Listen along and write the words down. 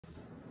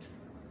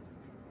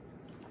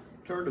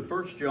Turn to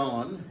 1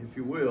 John, if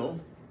you will,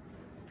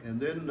 and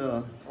then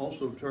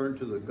also turn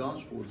to the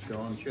Gospel of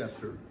John,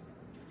 chapter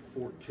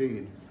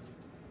 14,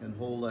 and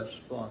hold that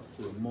spot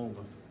for a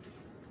moment.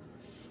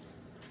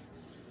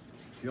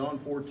 John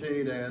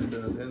 14 and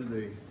then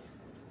the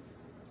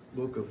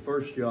book of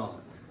 1 John.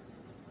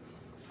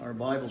 Our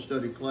Bible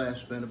study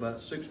class spent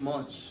about 6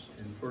 months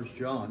in 1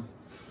 John,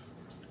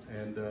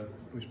 and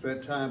we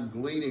spent time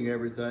gleaning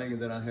everything,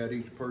 and then I had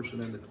each person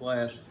in the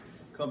class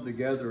come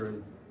together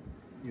and,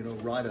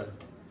 write a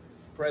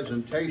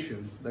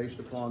presentation based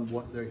upon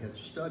what they had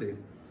studied.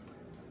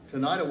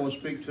 Tonight I want to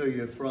speak to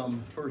you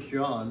from 1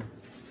 John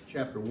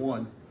chapter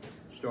 1,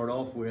 start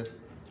off with,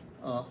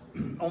 on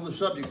the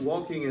subject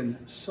walking in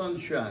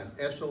sunshine,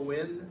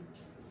 S-O-N-S-H-I-N-E,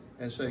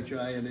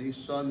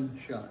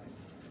 sunshine.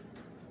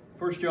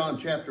 1 John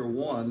chapter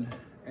 1,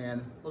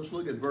 and let's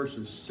look at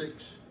verses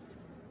 6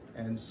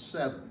 and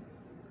 7.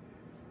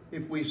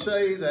 If we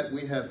say that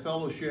we have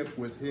fellowship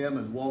with him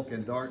and walk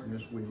in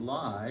darkness, we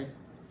lie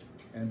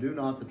and do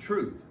not the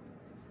truth.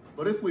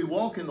 But if we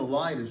walk in the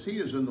light as he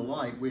is in the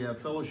light, we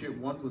have fellowship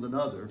one with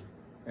another,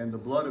 and the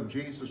blood of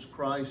Jesus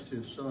Christ,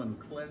 his Son,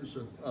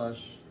 cleanseth us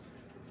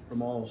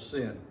from all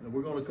sin. And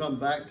we're going to come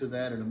back to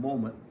that in a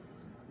moment,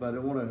 but I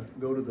want to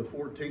go to the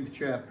 14th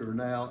chapter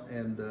now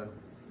and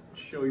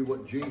show you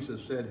what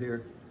Jesus said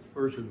here,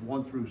 verses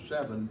 1 through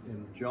 7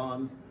 in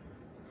John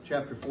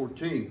chapter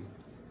 14.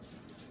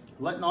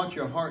 Let not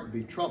your heart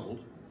be troubled.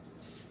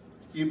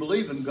 Ye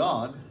believe in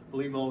God,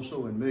 believe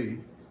also in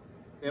me.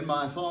 In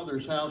my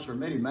Father's house are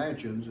many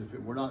mansions. If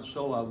it were not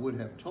so, I would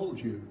have told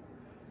you.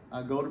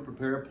 I go to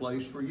prepare a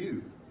place for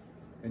you.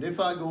 And if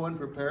I go and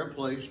prepare a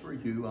place for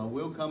you, I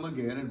will come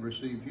again and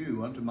receive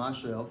you unto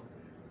myself,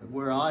 that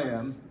where I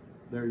am,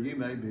 there ye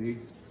may be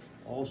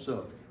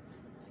also.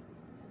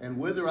 And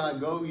whither I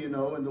go, ye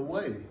know, and the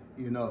way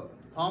ye know.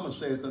 Thomas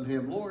saith unto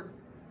him, Lord,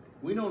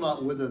 we know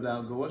not whither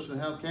thou goest,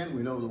 and how can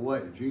we know the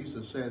way?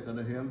 Jesus saith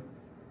unto him,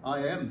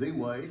 I am the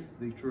way,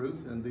 the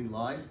truth, and the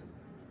life.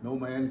 No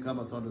man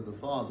cometh unto the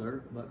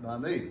Father but by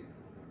me.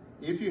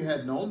 If you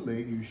had known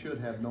me, you should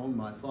have known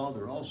my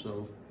Father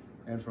also.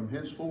 And from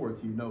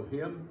henceforth you know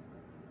him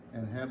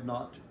and have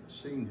not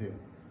seen him.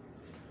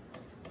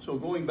 So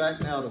going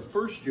back now to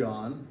 1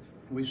 John,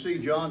 we see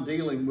John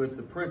dealing with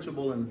the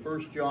principle in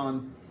 1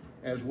 John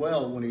as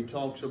well when he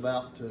talks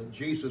about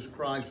Jesus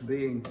Christ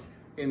being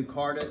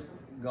incarnate,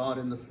 God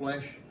in the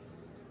flesh.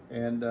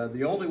 And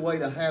the only way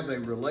to have a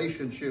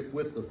relationship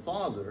with the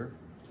Father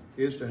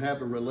is to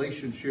have a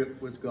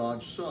relationship with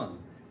God's Son.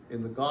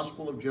 In the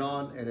Gospel of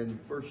John and in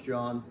 1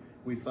 John,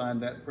 we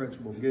find that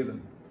principle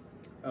given.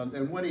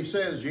 And when he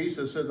says,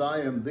 Jesus says,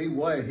 I am the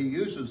way, he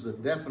uses the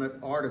definite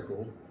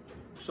article.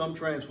 Some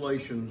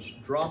translations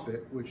drop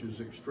it, which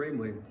is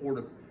extremely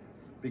important,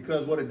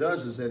 because what it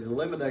does is it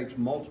eliminates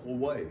multiple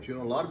ways. A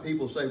lot of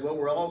people say, well,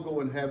 we're all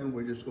going to heaven,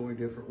 we're just going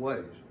different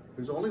ways.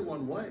 There's only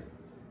one way.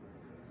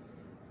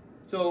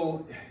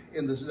 So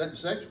in the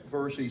next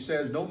verse, he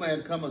says, no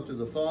man cometh to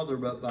the Father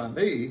but by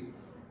me,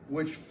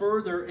 which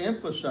further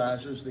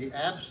emphasizes the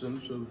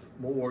absence of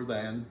more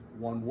than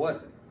one way.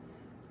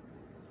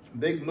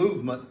 Big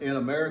movement in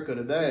America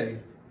today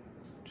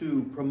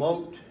to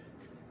promote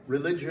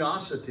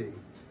religiosity.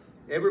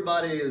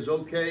 Everybody is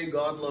okay,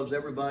 God loves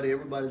everybody,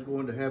 everybody's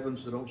going to heaven,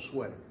 so don't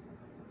sweat it.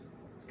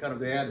 It's kind of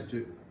the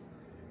attitude.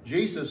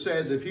 Jesus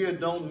says, if you had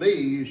known me,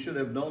 you should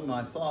have known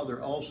my Father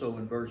also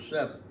in verse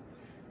 7.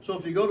 So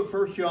if you go to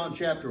 1 John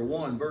chapter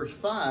 1, verse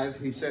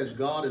 5, he says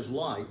God is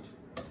light.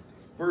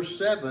 Verse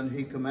 7,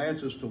 he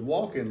commands us to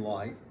walk in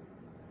light.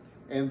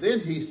 And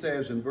then he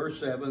says in verse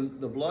 7,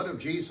 the blood of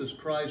Jesus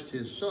Christ,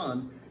 his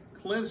Son,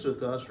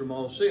 cleanseth us from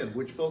all sin,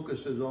 which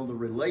focuses on the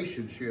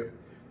relationship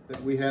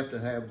that we have to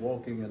have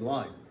walking in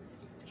light.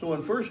 So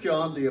in 1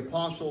 John, the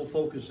apostle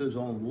focuses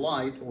on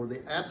light, or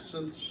the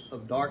absence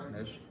of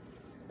darkness,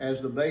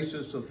 as the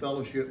basis of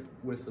fellowship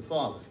with the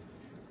Father.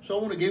 So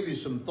I want to give you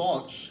some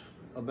thoughts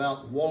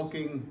about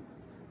walking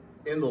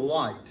in the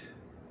light.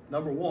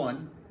 Number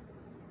one,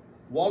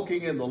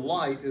 walking in the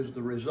light is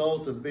the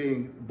result of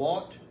being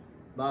bought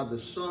by the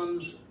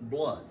Son's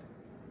blood.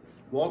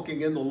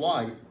 Walking in the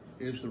light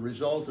is the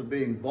result of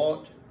being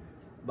bought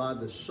by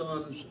the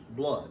Son's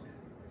blood.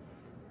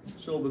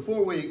 So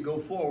before we go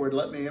forward,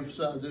 let me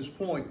emphasize this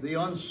point. The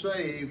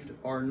unsaved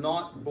are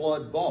not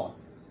blood bought,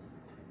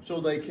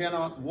 so they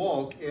cannot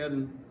walk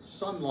in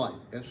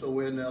sunlight,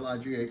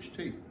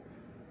 S-O-N-L-I-G-H-T.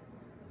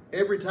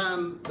 Every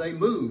time they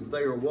move,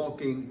 they are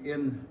walking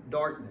in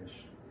darkness.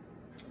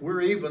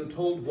 We're even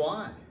told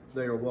why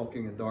they are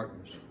walking in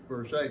darkness.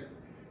 Verse 8,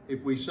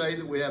 if we say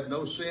that we have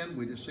no sin,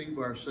 we deceive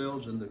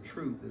ourselves and the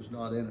truth is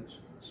not in us.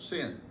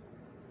 Sin.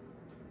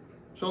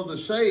 So the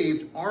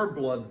saved are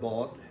blood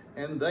bought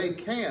and they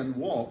can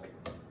walk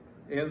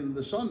in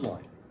the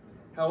sunlight.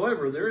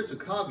 However, there is a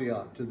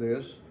caveat to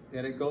this,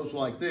 and it goes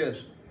like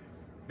this.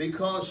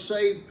 Because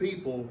saved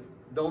people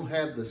don't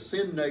have the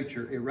sin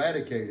nature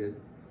eradicated,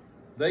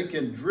 they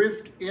can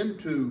drift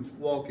into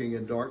walking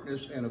in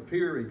darkness and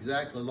appear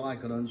exactly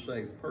like an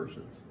unsaved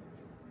person.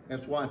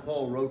 That's why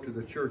Paul wrote to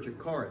the church at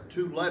Corinth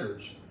 2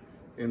 letters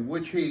in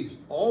which he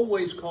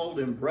always called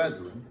them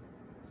brethren,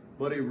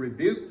 but he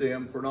rebuked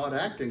them for not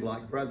acting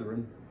like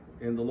brethren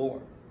in the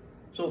Lord.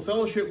 So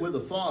fellowship with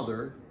the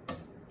Father,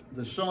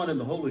 the Son, and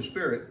the Holy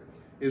Spirit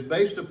is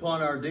based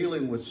upon our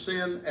dealing with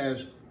sin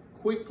as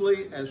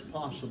quickly as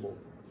possible.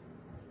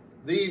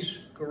 These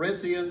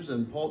Corinthians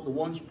and Paul, the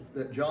ones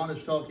that John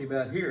is talking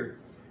about here,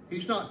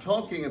 he's not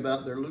talking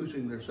about they're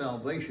losing their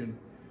salvation.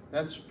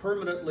 That's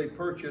permanently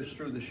purchased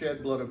through the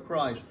shed blood of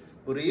Christ.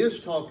 But he is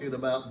talking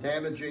about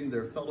damaging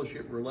their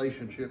fellowship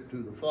relationship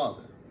to the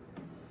Father.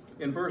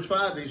 In verse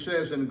 5, he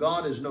says, "In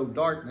God is no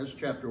darkness,"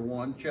 chapter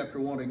 1. Chapter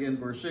 1 again,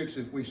 verse 6,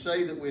 "If we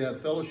say that we have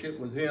fellowship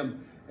with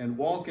him and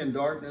walk in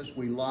darkness,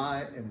 we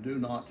lie and do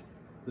not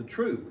the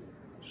truth."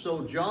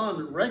 So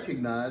John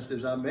recognized,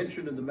 as I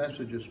mentioned in the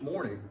message this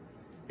morning,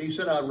 he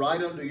said, "I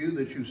write unto you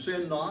that you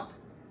sin not."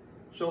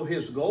 So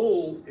his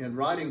goal in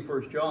writing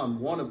 1 John,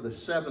 one of the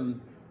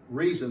 7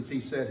 reasons he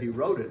said he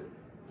wrote it,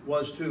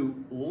 was to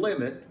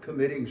limit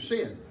committing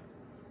sin.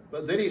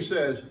 But then he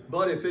says,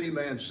 "But if any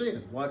man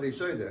sin," why did he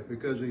say that?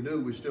 Because he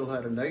knew we still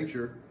had a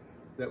nature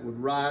that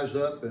would rise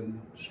up and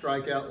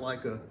strike out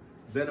like a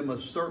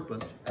venomous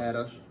serpent at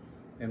us,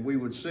 and we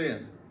would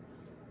sin.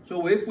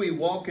 So if we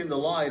walk in the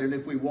light and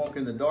if we walk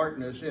in the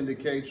darkness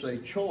indicates a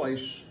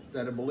choice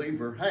that a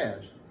believer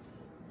has.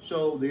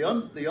 So the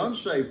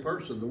unsaved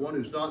person, the one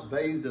who's not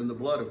bathed in the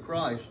blood of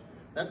Christ,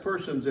 that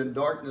person's in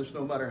darkness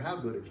no matter how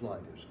good its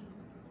light is.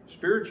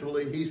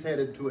 Spiritually, he's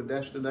headed to a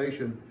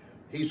destination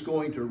he's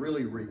going to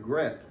really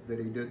regret that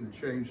he didn't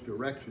change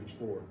directions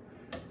for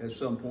at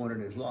some point in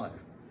his life.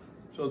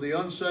 So the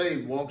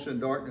unsaved walks in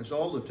darkness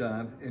all the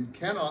time and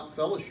cannot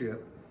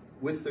fellowship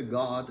with the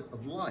God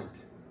of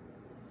light.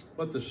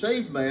 But the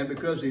saved man,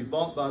 because he's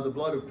bought by the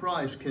blood of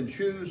Christ, can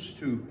choose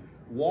to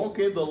walk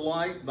in the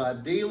light by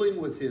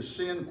dealing with his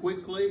sin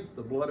quickly.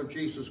 The blood of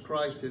Jesus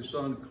Christ, his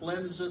Son,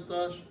 cleanseth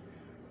us.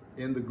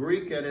 In the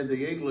Greek and in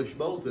the English,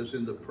 both is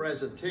in the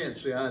present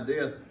tense. The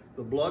idea,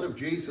 the blood of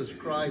Jesus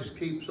Christ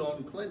keeps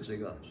on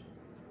cleansing us.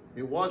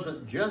 It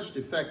wasn't just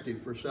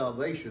effective for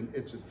salvation,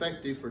 it's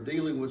effective for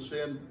dealing with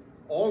sin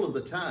all of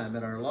the time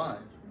in our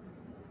lives.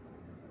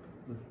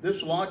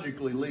 This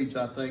logically leads,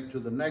 I think, to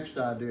the next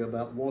idea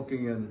about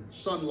walking in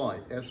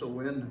SONlight,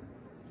 SONlight.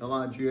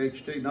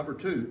 Number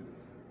 2,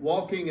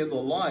 walking in the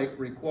light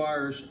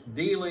requires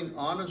dealing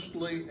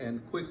honestly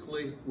and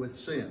quickly with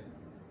sin.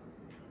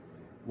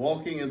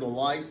 Walking in the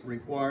light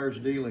requires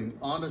dealing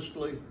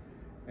honestly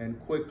and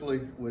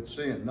quickly with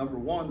sin. Number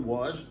 1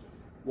 was,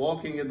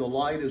 walking in the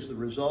light is the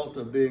result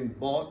of being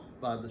bought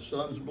by the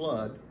Son's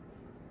blood.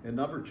 And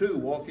number 2,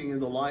 walking in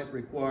the light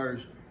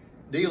requires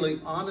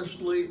dealing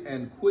honestly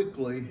and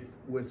quickly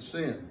with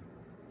sin.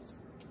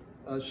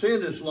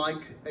 Sin is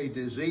like a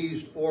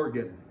diseased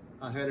organ.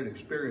 I had an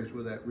experience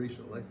with that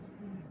recently.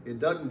 It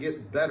doesn't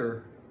get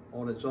better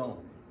on its own.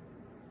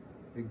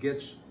 It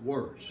gets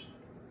worse.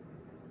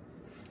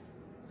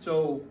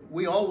 So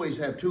we always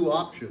have 2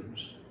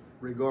 options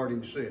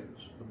regarding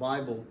sins. The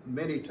Bible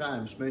many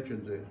times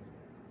mentions it.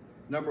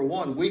 Number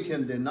 1, we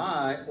can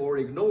deny or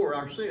ignore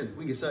our sins.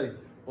 We can say,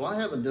 "Well, I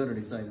haven't done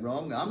anything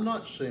wrong. I'm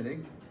not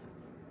sinning."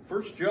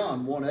 1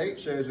 John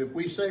 1:8 says, "If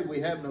we say we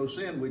have no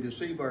sin, we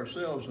deceive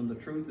ourselves and the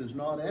truth is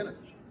not in us."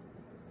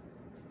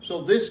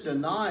 So this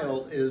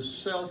denial is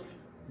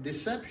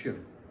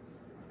self-deception,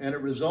 and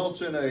it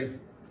results in a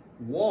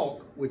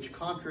walk which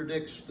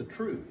contradicts the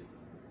truth.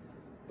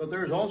 But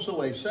there's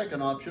also a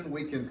second option.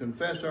 We can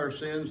confess our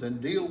sins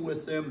and deal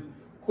with them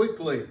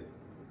quickly.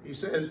 He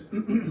says,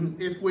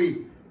 if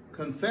we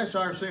confess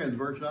our sins,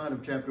 verse 9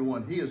 of chapter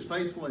 1, he is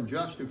faithful and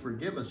just to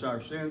forgive us our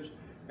sins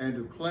and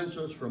to cleanse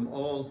us from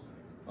all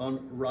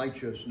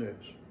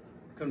unrighteousness.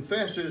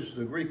 Confess is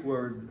the Greek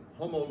word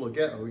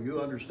homologeo. You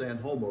understand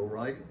homo,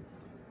 right?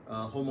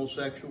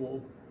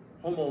 Homosexual.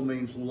 Homo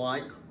means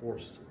like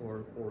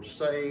or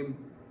same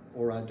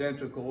or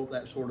identical,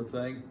 that sort of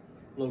thing.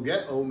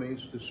 Logeo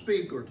means to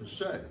speak or to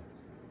say.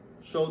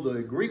 So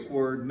the Greek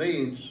word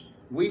means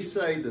we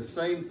say the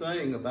same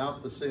thing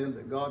about the sin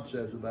that God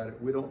says about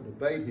it. We don't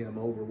debate him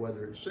over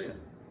whether it's sin.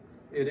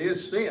 It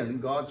is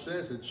sin. God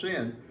says it's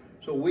sin.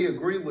 So we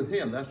agree with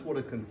him. That's what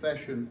a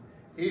confession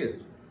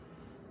is.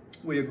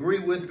 We agree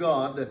with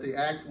God that the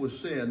act was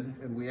sin,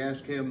 and we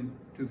ask him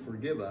to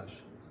forgive us.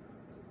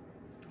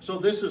 So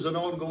this is an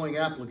ongoing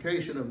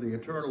application of the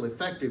eternal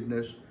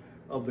effectiveness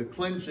of the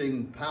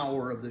cleansing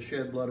power of the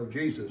shed blood of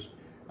Jesus.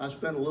 I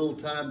spent a little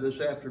time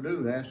this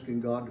afternoon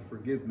asking God to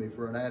forgive me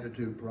for an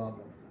attitude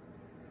problem.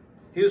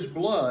 His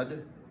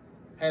blood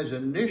has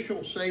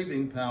initial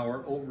saving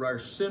power over our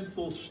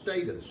sinful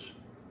status,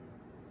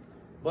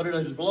 but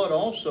his blood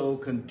also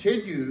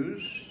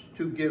continues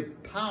to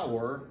give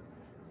power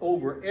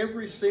over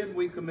every sin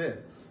we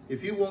commit.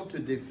 If you want to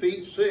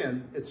defeat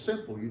sin, it's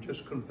simple. You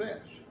just confess.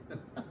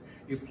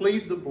 You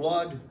plead the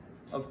blood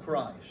of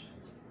Christ.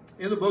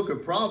 In the book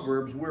of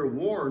Proverbs, we're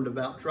warned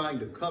about trying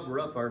to cover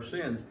up our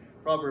sins.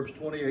 Proverbs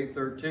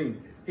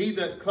 28:13. He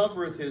that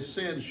covereth his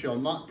sins shall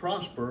not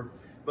prosper,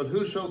 but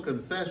whoso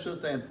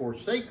confesseth and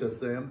forsaketh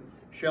them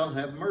shall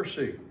have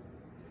mercy.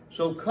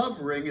 So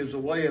covering is a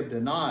way of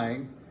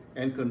denying,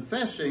 And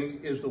confessing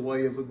is the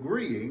way of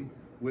agreeing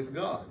with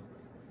God.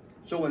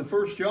 So in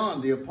 1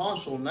 John, the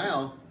apostle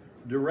now,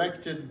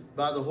 directed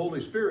by the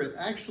Holy Spirit,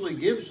 actually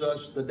gives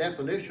us the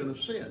definition of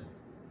sin.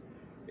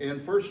 In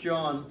 1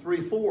 John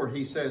 3:4,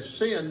 he says,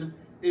 sin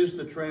is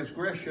the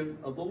transgression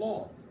of the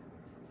law.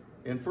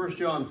 In 1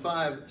 John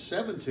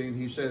 5:17,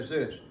 he says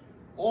this,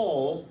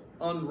 all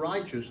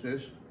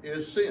unrighteousness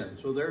is sin.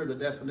 So there are the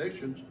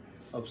definitions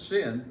of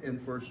sin in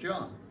 1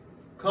 John.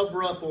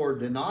 Cover-up or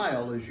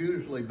denial is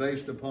usually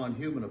based upon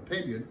human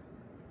opinion,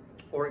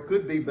 or it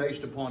could be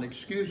based upon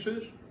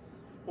excuses,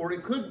 or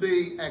it could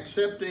be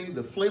accepting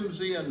the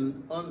flimsy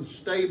and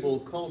unstable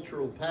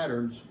cultural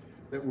patterns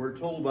that we're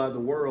told by the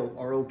world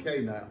are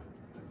okay now.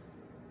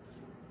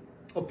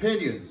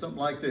 Opinion, something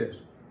like this.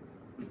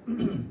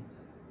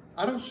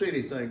 I don't see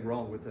anything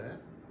wrong with that.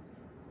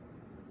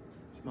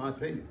 It's my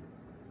opinion.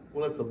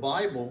 Well, if the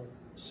Bible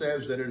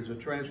says that it is a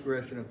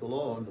transgression of the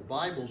law, and the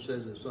Bible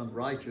says it's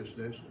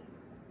unrighteousness,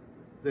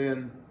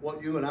 then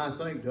what you and I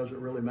think doesn't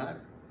really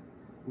matter.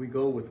 We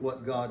go with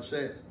what God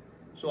says.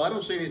 So I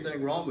don't see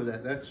anything wrong with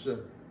that. That's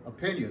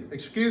opinion.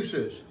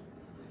 Excuses.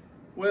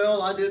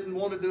 Well, I didn't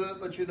want to do it,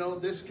 but you know,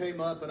 this came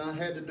up and I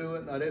had to do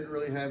it and I didn't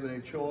really have any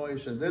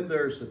choice. And then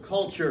there's the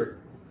culture.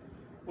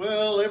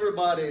 Well,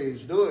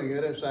 everybody's doing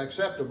it. It's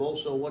acceptable.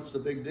 So what's the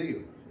big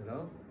deal? You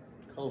know,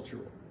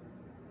 cultural.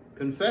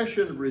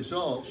 Confession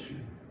results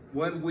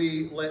when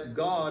we let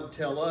God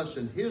tell us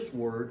in His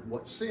Word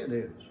what sin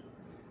is.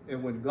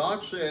 And when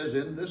God says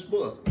in this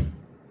book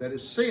that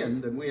it's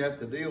sin, then we have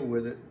to deal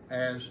with it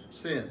as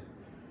sin.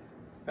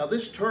 Now,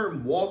 this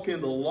term, walk in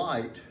the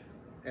light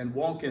and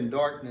walk in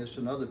darkness,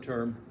 another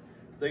term,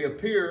 they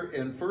appear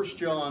in 1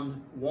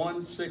 John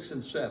 1, 6,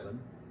 and 7,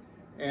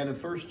 and in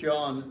 1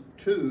 John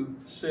 2,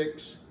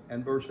 6,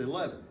 and verse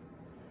 11.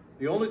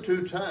 The only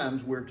two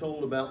times we're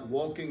told about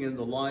walking in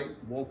the light,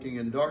 walking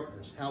in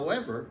darkness.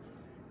 However,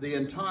 the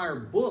entire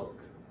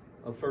book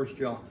of 1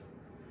 John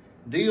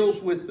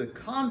deals with the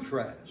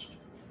contrast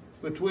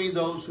between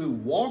those who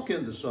walk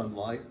in the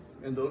sunlight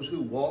and those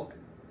who walk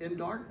in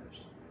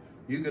darkness.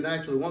 You can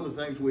actually, one of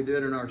the things we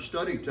did in our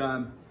study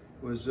time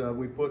was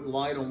we put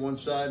light on one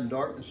side and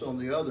darkness on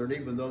the other, and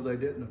even though they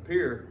didn't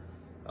appear,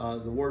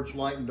 the words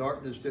light and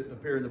darkness didn't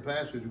appear in the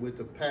passage, with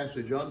the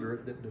passage under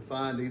it that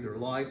defined either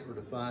light or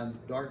defined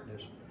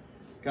darkness.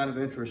 Kind of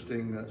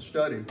interesting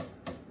study.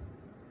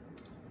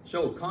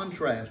 So,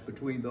 contrast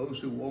between those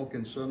who walk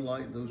in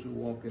sunlight and those who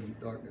walk in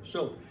darkness.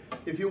 So,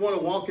 if you want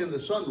to walk in the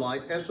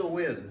sunlight,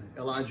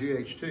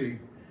 SONlight,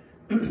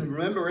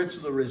 remember it's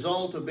the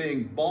result of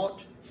being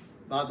bought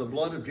by the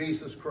blood of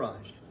Jesus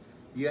Christ.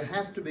 You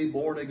have to be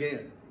born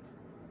again.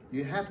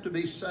 You have to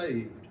be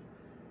saved.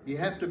 You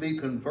have to be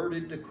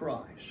converted to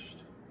Christ.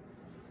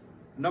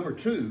 Number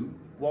two,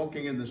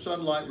 walking in the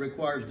sunlight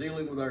requires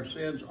dealing with our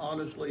sins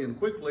honestly and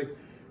quickly,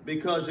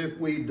 because if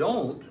we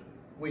don't,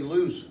 we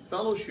lose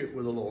fellowship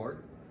with the Lord,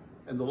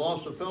 and the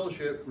loss of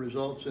fellowship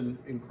results in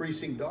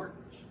increasing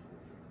darkness.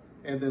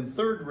 And then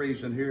third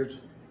reason here is,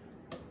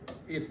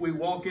 if we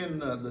walk in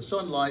the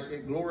sunlight,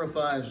 it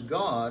glorifies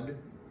God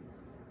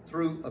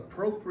through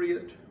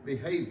appropriate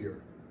behavior.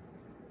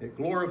 It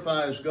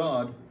glorifies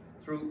God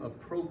through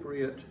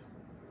appropriate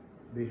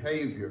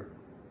behavior.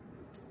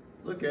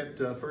 Look at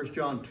 1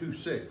 John 2,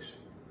 6.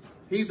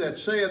 He that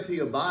saith he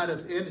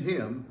abideth in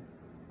him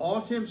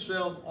ought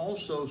himself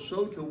also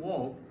so to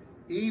walk,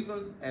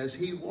 even as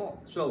he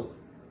walked. So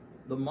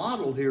the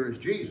model here is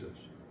Jesus.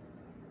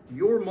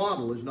 Your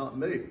model is not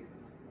me.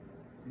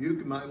 You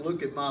might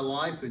look at my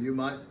life and you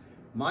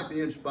might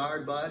be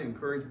inspired by it,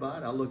 encouraged by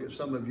it. I look at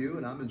some of you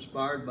and I'm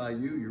inspired by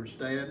you, your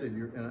stand,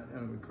 and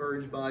I'm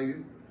encouraged by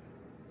you.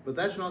 But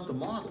that's not the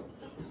model.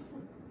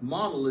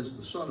 Model is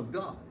the Son of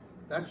God.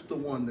 That's the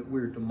one that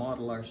we're to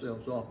model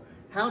ourselves off.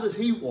 How does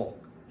he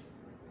walk?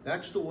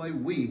 That's the way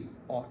we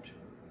ought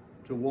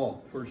to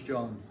walk. 1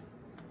 John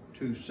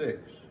 2,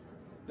 6.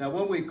 Now,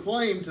 when we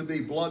claim to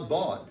be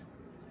blood-bought,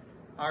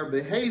 our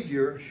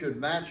behavior should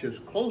match as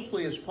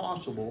closely as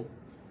possible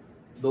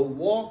the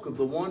walk of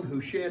the one who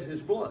shed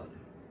his blood.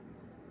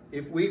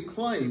 If we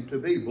claim to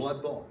be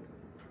blood-bought,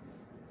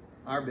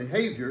 our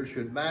behavior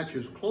should match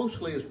as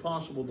closely as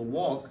possible the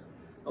walk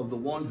of the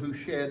one who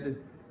shed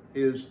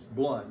his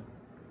blood.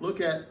 Look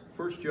at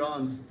 1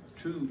 John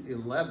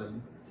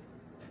 2:11.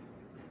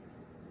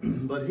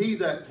 But he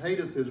that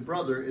hateth his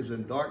brother is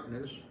in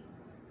darkness,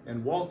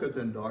 and walketh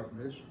in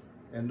darkness,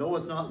 and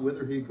knoweth not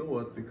whither he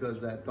goeth,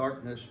 because that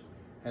darkness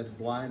has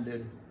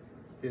blinded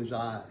his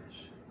eyes.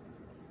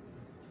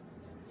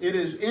 It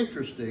is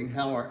interesting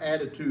how our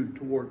attitude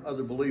toward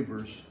other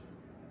believers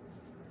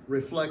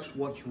reflects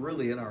what's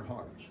really in our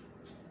hearts.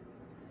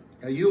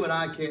 Now, you and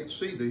I can't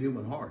see the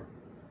human heart,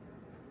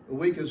 but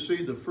we can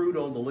see the fruit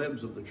on the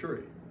limbs of the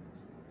tree.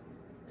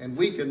 And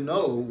we can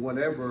know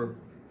whenever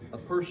a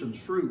person's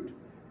fruit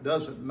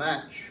doesn't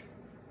match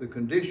the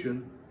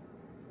condition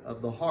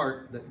of the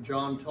heart that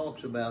John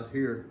talks about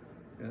here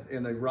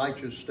in a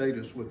righteous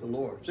status with the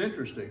Lord. It's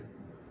interesting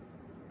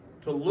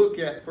to look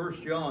at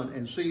 1 John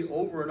and see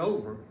over and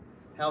over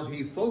how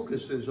he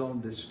focuses on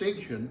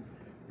distinction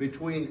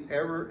between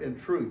error and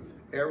truth.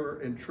 Error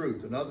and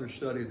truth, another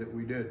study that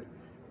we did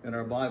in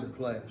our Bible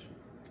class.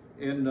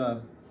 In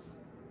 1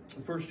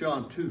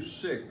 John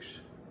 2:6,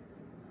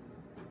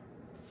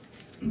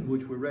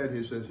 which we read,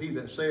 he says, "He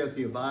that saith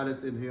he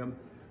abideth in him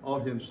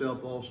ought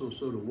himself also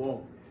so to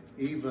walk,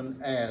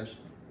 even as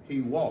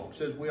he walked." It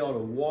says we ought to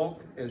walk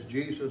as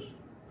Jesus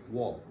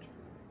walked.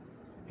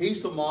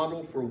 He's the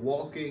model for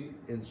walking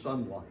in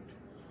sunlight.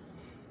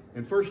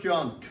 In 1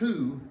 John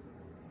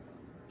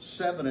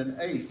 2:7 and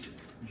 8,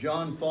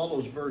 John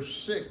follows verse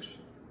 6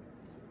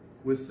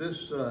 with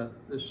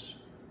this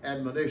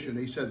admonition.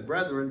 He said,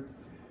 "Brethren,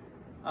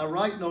 I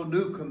write no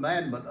new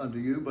commandment unto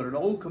you, but an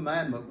old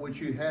commandment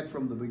which ye had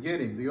from the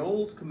beginning. The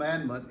old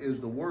commandment is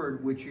the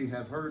word which ye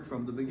have heard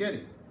from the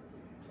beginning.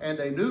 And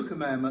a new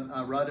commandment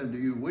I write unto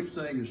you, which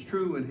thing is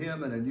true in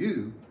him and in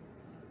you,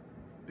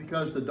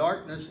 because the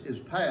darkness is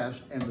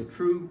past, and the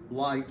true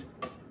light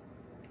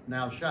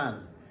now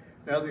shineth."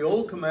 Now, the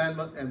old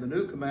commandment and the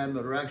new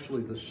commandment are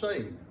actually the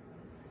same.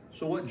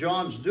 So what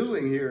John's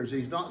doing here is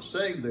he's not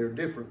saying they're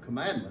different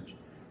commandments.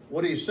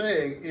 What he's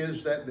saying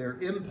is that their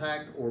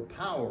impact or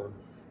power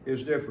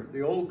is different.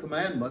 The old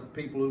commandment,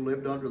 people who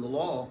lived under the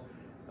law,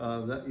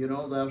 that, you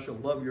know, thou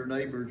shalt love your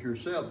neighbors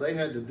yourself, they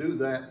had to do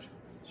that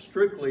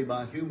strictly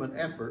by human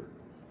effort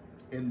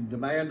in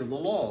demand of the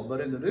law. But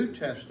in the New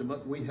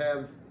Testament, we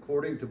have,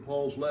 according to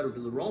Paul's letter to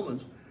the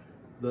Romans,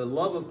 the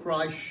love of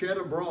Christ shed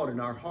abroad in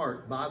our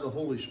heart by the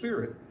Holy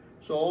Spirit.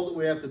 So all that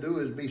we have to do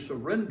is be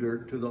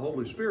surrendered to the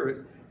Holy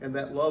Spirit, and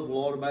that love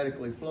will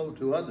automatically flow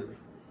to others.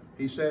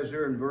 He says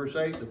here in verse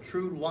 8, "The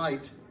true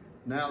light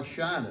now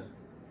shineth."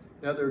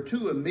 Now, there are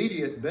two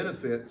immediate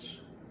benefits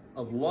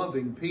of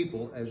loving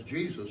people as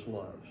Jesus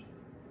loves.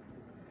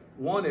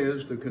 One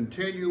is the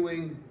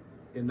continuing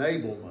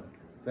enablement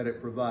that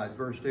it provides.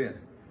 Verse 10.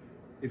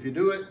 If you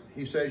do it,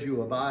 he says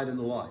you abide in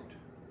the light.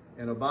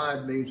 And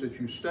abide means that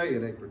you stay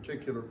in a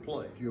particular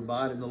place. You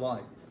abide in the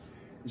light.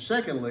 And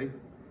secondly,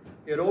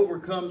 it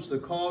overcomes the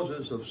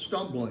causes of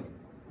stumbling.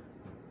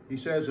 He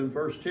says in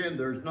verse 10,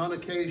 "There's none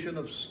occasion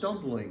of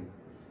stumbling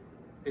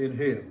in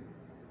him."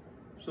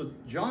 So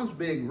John's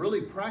being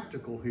really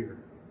practical here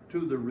to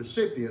the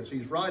recipients.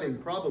 He's writing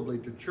probably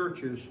to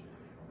churches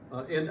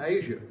in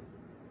Asia,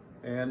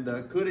 and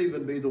could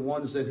even be the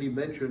ones that he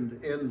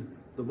mentioned in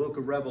the book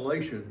of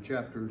Revelation,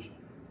 chapters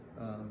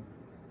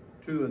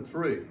 2 and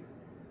 3.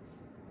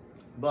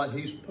 But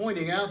he's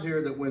pointing out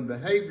here that when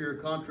behavior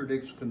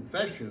contradicts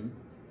confession,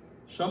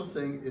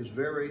 something is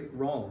very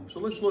wrong. So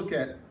let's look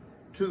at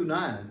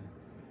 2:9.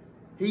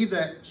 "He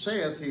that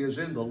saith he is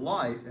in the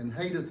light and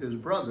hateth his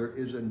brother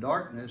is in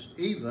darkness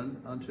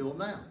even until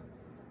now."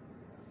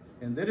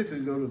 And then if you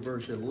go to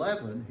verse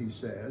 11, he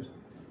says,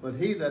 "But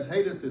he that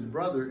hateth his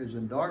brother is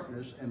in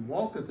darkness and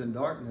walketh in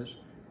darkness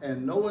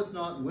and knoweth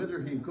not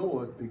whither he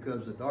goeth,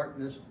 because the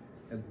darkness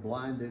hath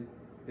blinded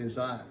his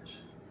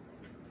eyes."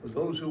 For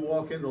those who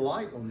walk in the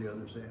light, on the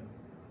other hand,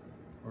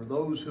 are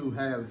those who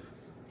have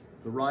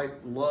the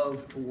right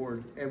love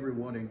toward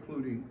everyone,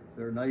 including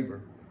their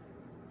neighbor.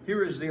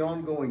 Here is the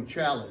ongoing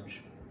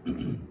challenge.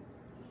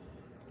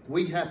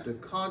 We have to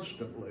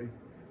constantly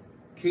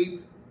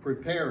keep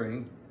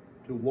preparing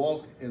to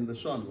walk in the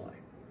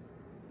sunlight.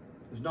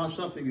 It's not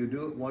something you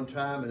do at one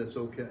time and it's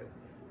okay.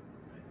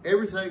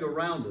 Everything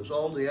around us,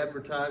 all the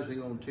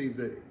advertising on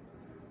TV,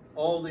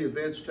 all the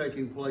events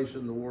taking place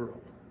in the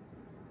world,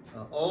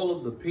 all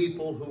of the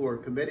people who are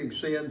committing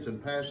sins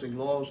and passing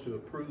laws to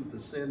approve the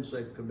sins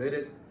they've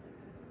committed,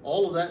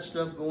 all of that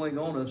stuff going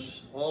on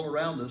us, all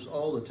around us,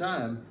 all the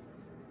time.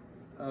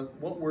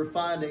 What we're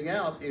finding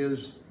out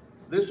is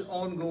this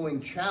ongoing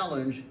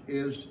challenge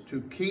is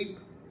to keep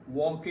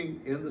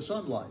walking in the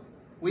sunlight.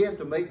 We have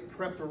to make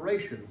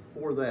preparation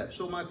for that.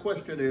 So my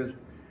question is,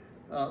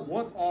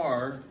 what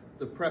are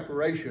the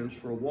preparations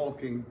for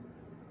walking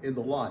in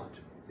the light,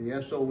 the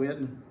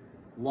S-O-N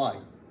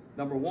light?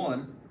 Number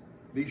one,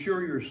 be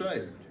sure you're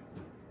saved.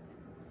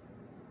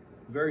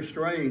 Very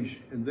strange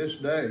in this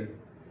day,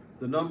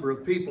 the number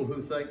of people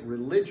who think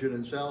religion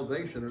and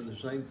salvation are the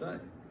same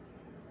thing.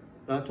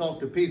 And I talk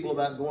to people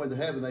about going to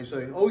heaven. They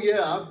say, "Oh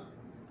yeah,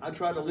 I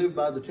try to live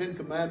by the 10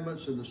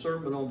 Commandments and the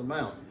Sermon on the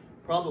Mount."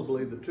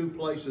 Probably the two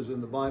places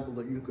in the Bible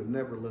that you could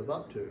never live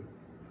up to,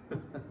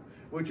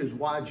 which is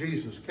why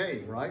Jesus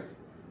came, right?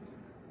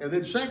 And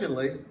then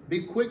secondly,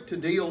 be quick to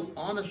deal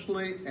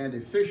honestly and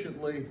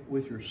efficiently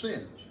with your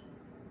sins.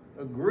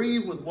 Agree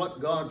with what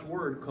God's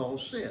Word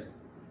calls sin,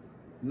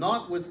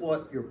 not with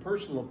what your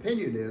personal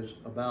opinion is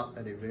about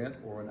an event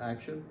or an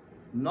action,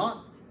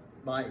 not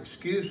by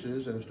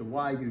excuses as to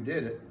why you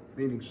did it,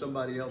 meaning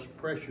somebody else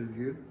pressured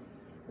you,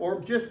 or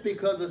just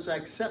because it's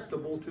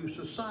acceptable to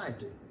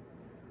society.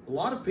 A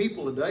lot of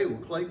people today will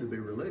claim to be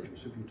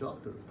religious if you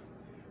talk to them.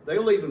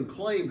 They'll even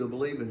claim to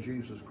believe in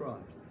Jesus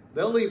Christ.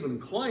 They'll even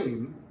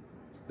claim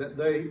that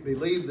they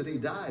believe that he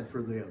died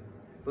for them.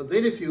 But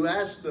then if you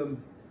ask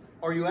them,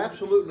 "Are you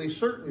absolutely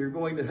certain you're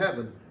going to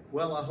heaven?"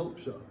 "Well, I hope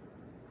so."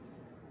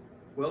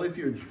 Well, if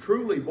you're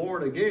truly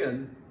born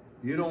again,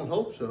 you don't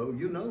hope so,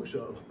 you know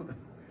so.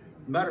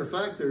 Matter of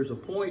fact, there's a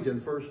point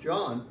in 1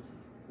 John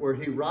where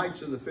he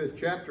writes in the 5th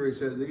chapter, he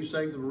says, these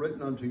things are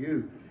written unto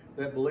you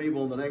that believe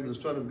on the name of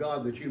the Son of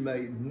God, that you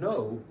may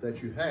know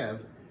that you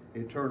have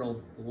eternal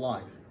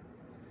life.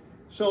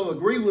 So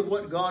agree with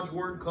what God's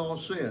word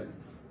calls sin,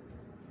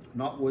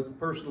 not with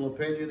personal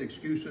opinion,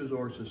 excuses,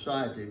 or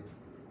society.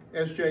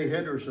 S.J.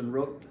 Henderson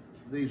wrote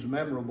these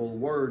memorable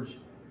words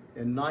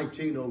in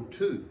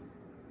 1902.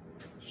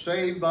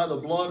 Saved by the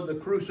blood of the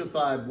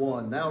crucified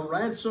one, now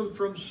ransomed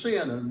from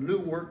sin and a new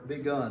work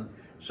begun.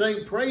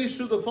 Saying praise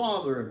to the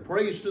Father and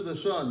praise to the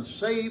Son,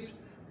 saved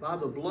by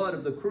the blood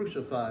of the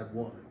crucified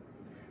one.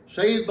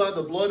 Saved by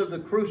the blood of the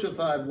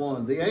crucified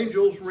one, the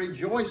angels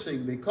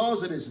rejoicing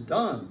because it is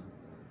done.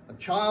 A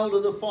child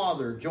of the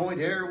Father,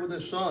 joint heir with the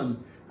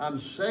Son, I'm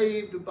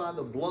saved by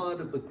the blood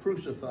of the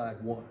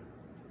crucified one.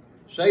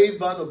 Saved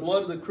by the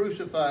blood of the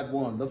crucified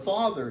one. The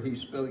Father, he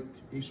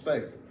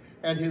spake,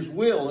 and his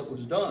will it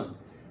was done.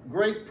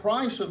 Great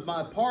price of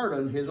my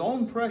pardon, his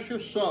own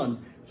precious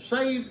Son,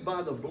 saved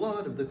by the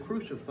blood of the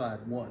crucified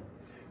one.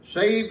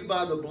 Saved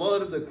by the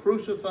blood of the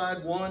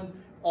crucified one.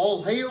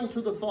 All hail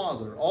to the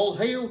Father, all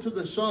hail to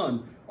the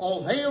Son,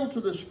 all hail to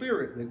the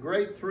Spirit, the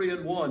great three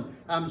in one.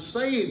 I'm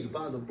saved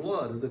by the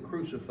blood of the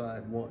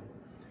crucified one.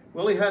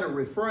 Well, he had a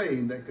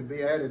refrain that could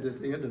be added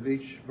at the end of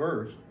each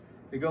verse.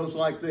 It goes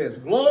like this: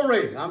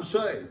 glory, I'm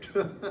saved.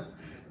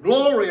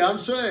 Glory, I'm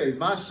saved.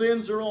 My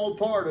sins are all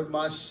pardoned.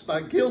 My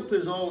guilt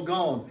is all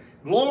gone.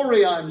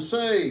 Glory, I'm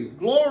saved.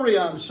 Glory,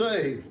 I'm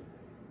saved.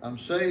 I'm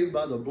saved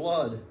by the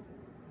blood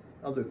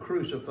of the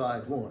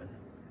crucified one.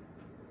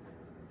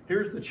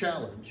 Here's the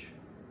challenge.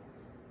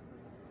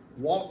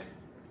 Walk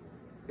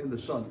in the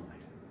sunlight.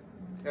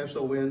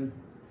 SONlight.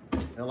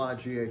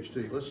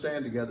 Let's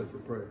stand together for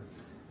prayer.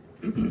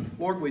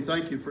 Lord, we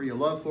thank you for your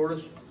love for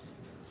us.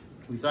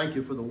 We thank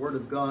you for the word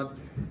of God.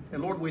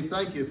 And Lord, we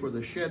thank you for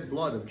the shed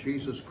blood of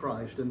Jesus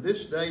Christ. And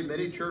this day,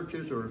 many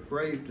churches are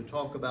afraid to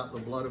talk about the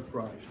blood of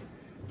Christ.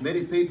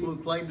 Many people who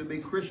claim to be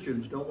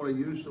Christians don't want to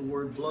use the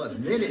word blood.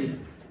 Many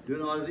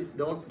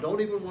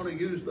don't even want to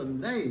use the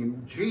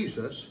name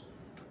Jesus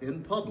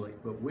in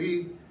public. But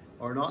we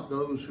are not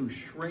those who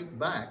shrink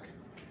back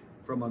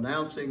from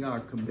announcing our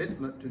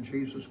commitment to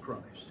Jesus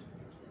Christ.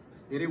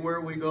 Anywhere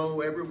we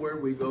go, everywhere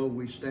we go,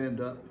 we stand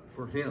up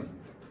for him.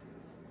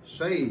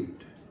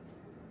 Saved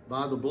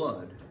by the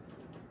blood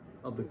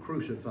of the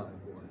crucified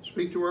one.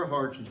 Speak to our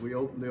hearts as we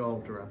open the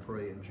altar, I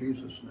pray in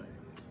Jesus' name.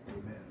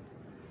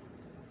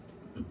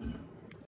 Amen.